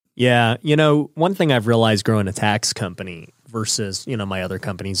Yeah. One thing I've realized growing a tax company versus, my other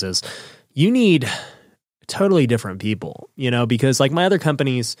companies is you need totally different people, because like my other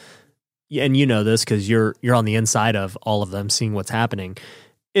companies, and this because you're on the inside of all of them, seeing what's happening.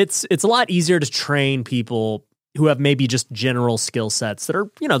 It's a lot easier to train people who have maybe just general skill sets that are,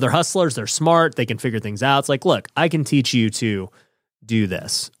 they're hustlers, they're smart, they can figure things out. It's like, look, I can teach you to do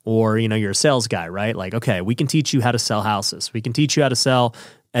this. Or, you're a sales guy, right? Like, okay, we can teach you how to sell houses. We can teach you how to sell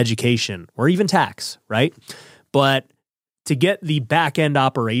education or even tax, right? But to get the back end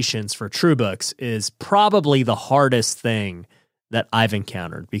operations for TrueBooks is probably the hardest thing that I've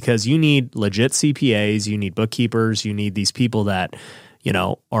encountered, because you need legit CPAs, you need bookkeepers, you need these people that,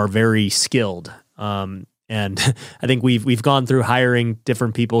 are very skilled. And I think we've gone through hiring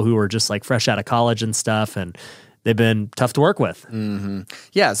different people who are just like fresh out of college and stuff, and they've been tough to work with. Mm-hmm.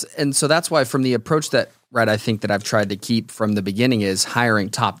 Yes, and so that's why from the approach that, right, I think that I've tried to keep from the beginning is hiring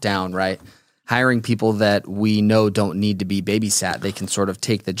top down, right? Hiring people that we know don't need to be babysat. They can sort of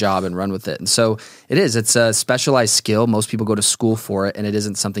take the job and run with it. And so it's a specialized skill. Most people go to school for it, and it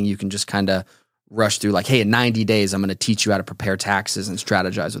isn't something you can just kind of rush through like, hey, in 90 days, I'm going to teach you how to prepare taxes and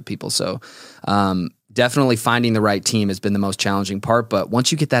strategize with people. So definitely finding the right team has been the most challenging part. But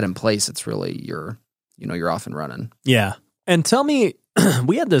once you get that in place, it's really you're off and running. Yeah. And tell me,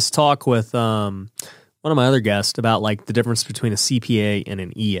 we had this talk with one of my other guests about like the difference between a CPA and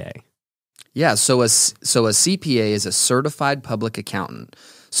an EA. Yeah, so a CPA is a certified public accountant.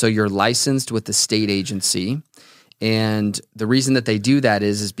 So you're licensed with the state agency, and the reason that they do that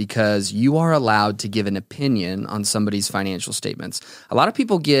is because you are allowed to give an opinion on somebody's financial statements. A lot of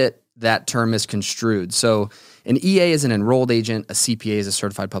people get that term misconstrued. So an EA is an enrolled agent, a CPA is a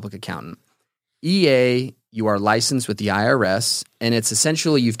certified public accountant. EA, you are licensed with the IRS, and it's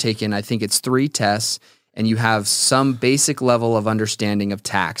essentially you've taken, I think it's 3 tests, and you have some basic level of understanding of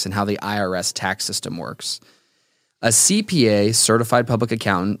tax and how the IRS tax system works. A CPA, certified public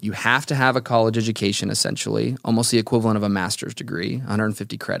accountant, you have to have a college education, essentially, almost the equivalent of a master's degree,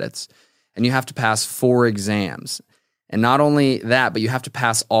 150 credits, and you have to pass 4 exams. And not only that, but you have to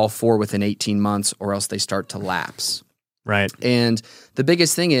pass all 4 within 18 months or else they start to lapse. Right. And the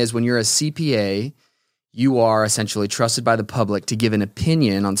biggest thing is when you're a CPA, you are essentially trusted by the public to give an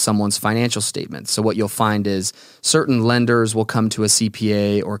opinion on someone's financial statements. So what you'll find is certain lenders will come to a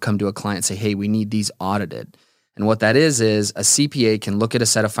CPA or come to a client and say, hey, we need these audited. And what that is a CPA can look at a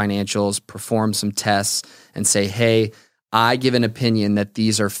set of financials, perform some tests, and say, hey, I give an opinion that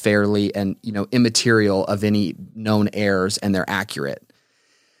these are fairly and immaterial of any known errors and they're accurate.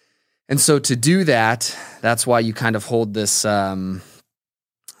 And so to do that, that's why you kind of hold this, I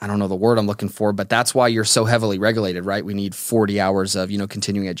don't know the word I'm looking for, but that's why you're so heavily regulated, right? We need 40 hours of,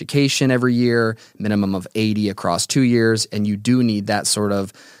 continuing education every year, minimum of 80 across 2 years. And you do need that sort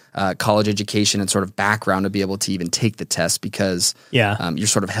of college education and sort of background to be able to even take the test because you're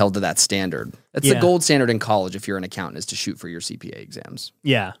sort of held to that standard. That's the gold standard in college if you're an accountant is to shoot for your CPA exams.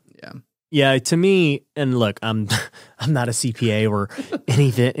 Yeah. Yeah, to me, and look, I'm not a CPA or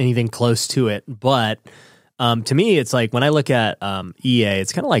anything close to it, but to me, it's like when I look at EA,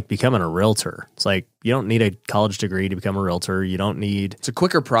 it's kind of like becoming a realtor. It's like you don't need a college degree to become a realtor. You don't need... It's a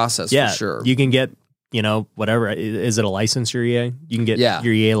quicker process for sure. You can get, whatever. Is it a license, your EA? You can get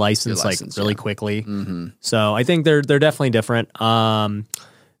your EA license really quickly. Mm-hmm. So I think they're definitely different.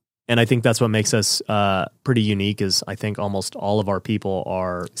 And I think that's what makes us pretty unique is I think almost all of our people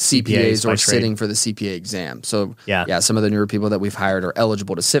are CPAs or sitting for the CPA exam. So some of the newer people that we've hired are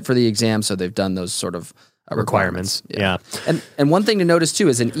eligible to sit for the exam. So they've done those sort of requirements. Yeah. And one thing to notice too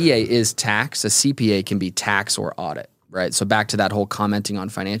is an EA is tax. A CPA can be tax or audit, right? So back to that whole commenting on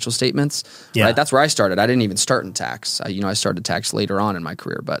financial statements, right? That's where I started. I didn't even start in tax. I started tax later on in my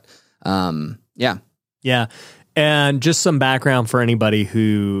career, but Yeah. And just some background for anybody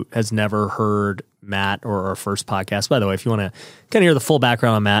who has never heard Matt or our first podcast. By the way, if you want to kind of hear the full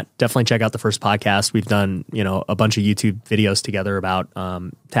background on Matt, definitely check out the first podcast. We've done, a bunch of YouTube videos together about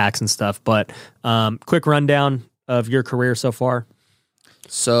tax and stuff. But quick rundown of your career so far.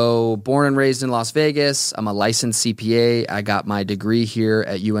 So born and raised in Las Vegas. I'm a licensed CPA. I got my degree here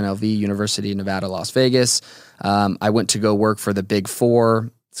at UNLV, University of Nevada, Las Vegas. I went to go work for the Big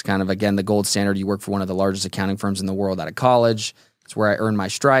Four. It's kind of, again, the gold standard. You work for one of the largest accounting firms in the world out of college. It's where I earned my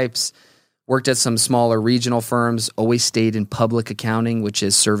stripes. Worked at some smaller regional firms. Always stayed in public accounting, which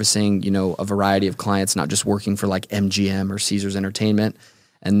is servicing, a variety of clients, not just working for like MGM or Caesars Entertainment.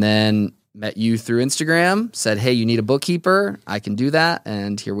 And then met you through Instagram, said, hey, you need a bookkeeper. I can do that.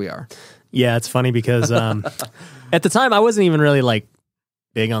 And here we are. Yeah, it's funny because at the time I wasn't even really like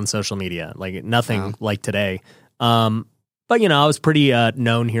big on social media, like nothing like today. But, I was pretty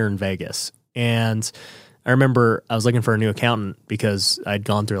known here in Vegas. And I remember I was looking for a new accountant because I'd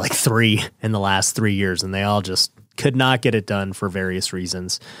gone through like 3 in the last 3 years, and they all just could not get it done for various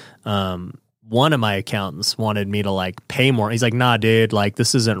reasons. One of my accountants wanted me to like pay more. He's like, nah, dude, like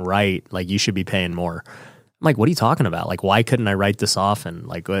this isn't right. Like you should be paying more. I'm like, what are you talking about? Like, why couldn't I write this off? And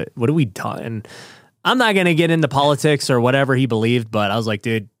like, what do we do? And I'm not going to get into politics or whatever he believed, but I was like,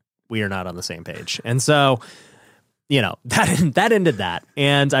 dude, we are not on the same page. And so, that ended that.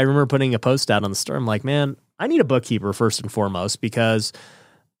 And I remember putting a post out on the store. I'm like, man, I need a bookkeeper first and foremost, because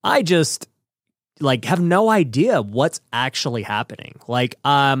I just like have no idea what's actually happening. Like,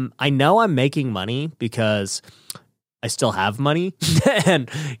 I know I'm making money because I still have money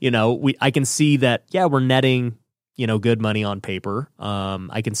and, I can see that, yeah, we're netting, good money on paper.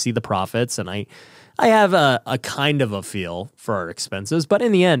 I can see the profits, and I have a kind of a feel for our expenses, but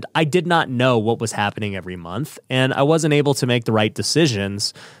in the end, I did not know what was happening every month, and I wasn't able to make the right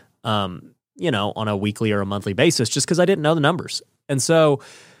decisions, on a weekly or a monthly basis just because I didn't know the numbers. And so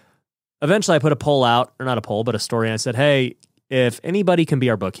eventually I put a poll out, or not a poll, but a story, and I said, hey, if anybody can be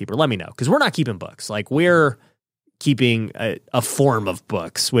our bookkeeper, let me know, because we're not keeping books. Like, we're keeping a form of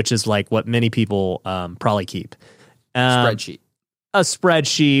books, which is like what many people probably keep. Spreadsheet. A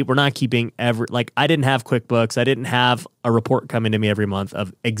spreadsheet. We're not keeping I didn't have QuickBooks. I didn't have a report coming to me every month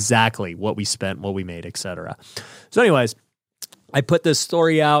of exactly what we spent, what we made, etc. So anyways, I put this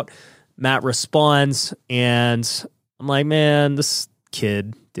story out. Matt responds, and I'm like, man, this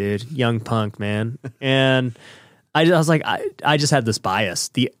kid, dude, young punk, man. And I was like, I just had this bias,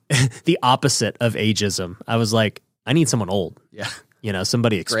 the opposite of ageism. I was like, I need someone old. Yeah.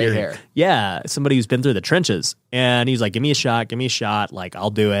 Somebody experienced. Gray hair. Yeah, somebody who's been through the trenches. And he's like, give me a shot. Like,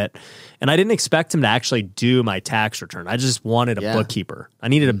 I'll do it. And I didn't expect him to actually do my tax return. I just wanted a bookkeeper. I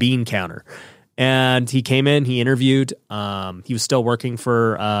needed a bean counter. And he came in, he interviewed. He was still working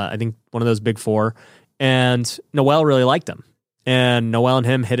for, I think, one of those big 4. And Noel really liked him. And Noel and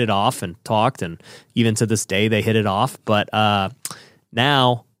him hit it off and talked. And even to this day, they hit it off. But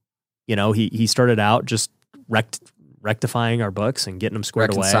now, he started out just rectifying our books and getting them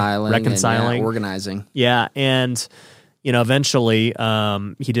squared reconciling, and, organizing. Yeah. And, eventually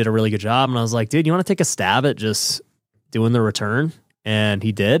he did a really good job. And I was like, dude, you want to take a stab at just doing the return? And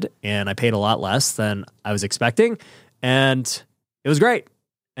he did. And I paid a lot less than I was expecting. And it was great.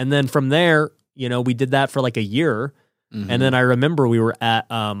 And then from there, we did that for like a year. Mm-hmm. And then I remember we were at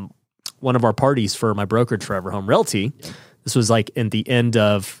one of our parties for my brokerage, Forever Home Realty. Yep. This was like in the end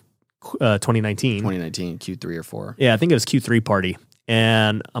of 2019. 2019, Q3 or 4. Yeah, I think it was Q3 party.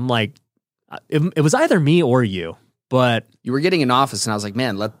 And I'm like, it was either me or you, but you were getting an office, and I was like,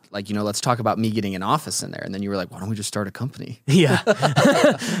 man, let's talk about me getting an office in there. And then you were like, why don't we just start a company? Yeah.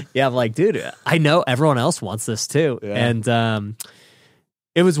 Yeah, I'm like, dude, I know everyone else wants this too. Yeah. And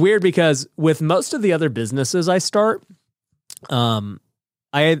it was weird because with most of the other businesses I start, I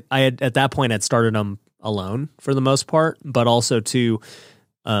had at that point had started them alone for the most part, but also too,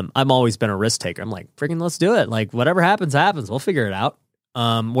 I've always been a risk taker. I'm like, freaking let's do it. Like, whatever happens, happens. We'll figure it out.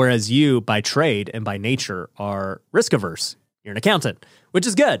 Whereas you, by trade and by nature, are risk averse. You're an accountant, which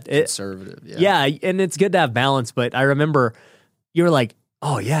is good. Conservative, yeah. Yeah, and it's good to have balance. But I remember you were like,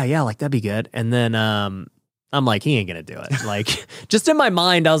 oh, yeah, like, that'd be good. And then I'm like, he ain't going to do it. Like, just in my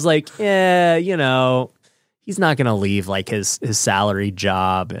mind, I was like, yeah, he's not going to leave, like, his salary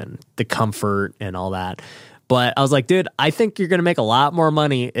job and the comfort and all that. But I was like, dude, I think you're going to make a lot more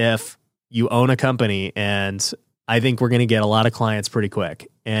money if you own a company, and I think we're going to get a lot of clients pretty quick.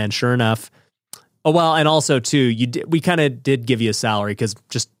 And sure enough, and also too, we kind of did give you a salary because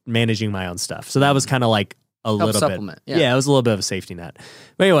just managing my own stuff. So that was kind of like a little supplement. bit. Yeah, it was a little bit of a safety net.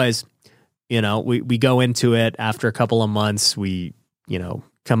 But anyways, we go into it after a couple of months. We,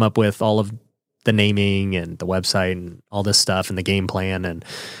 come up with all of the naming and the website and all this stuff and the game plan, and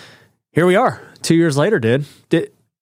here we are 2 years later, dude.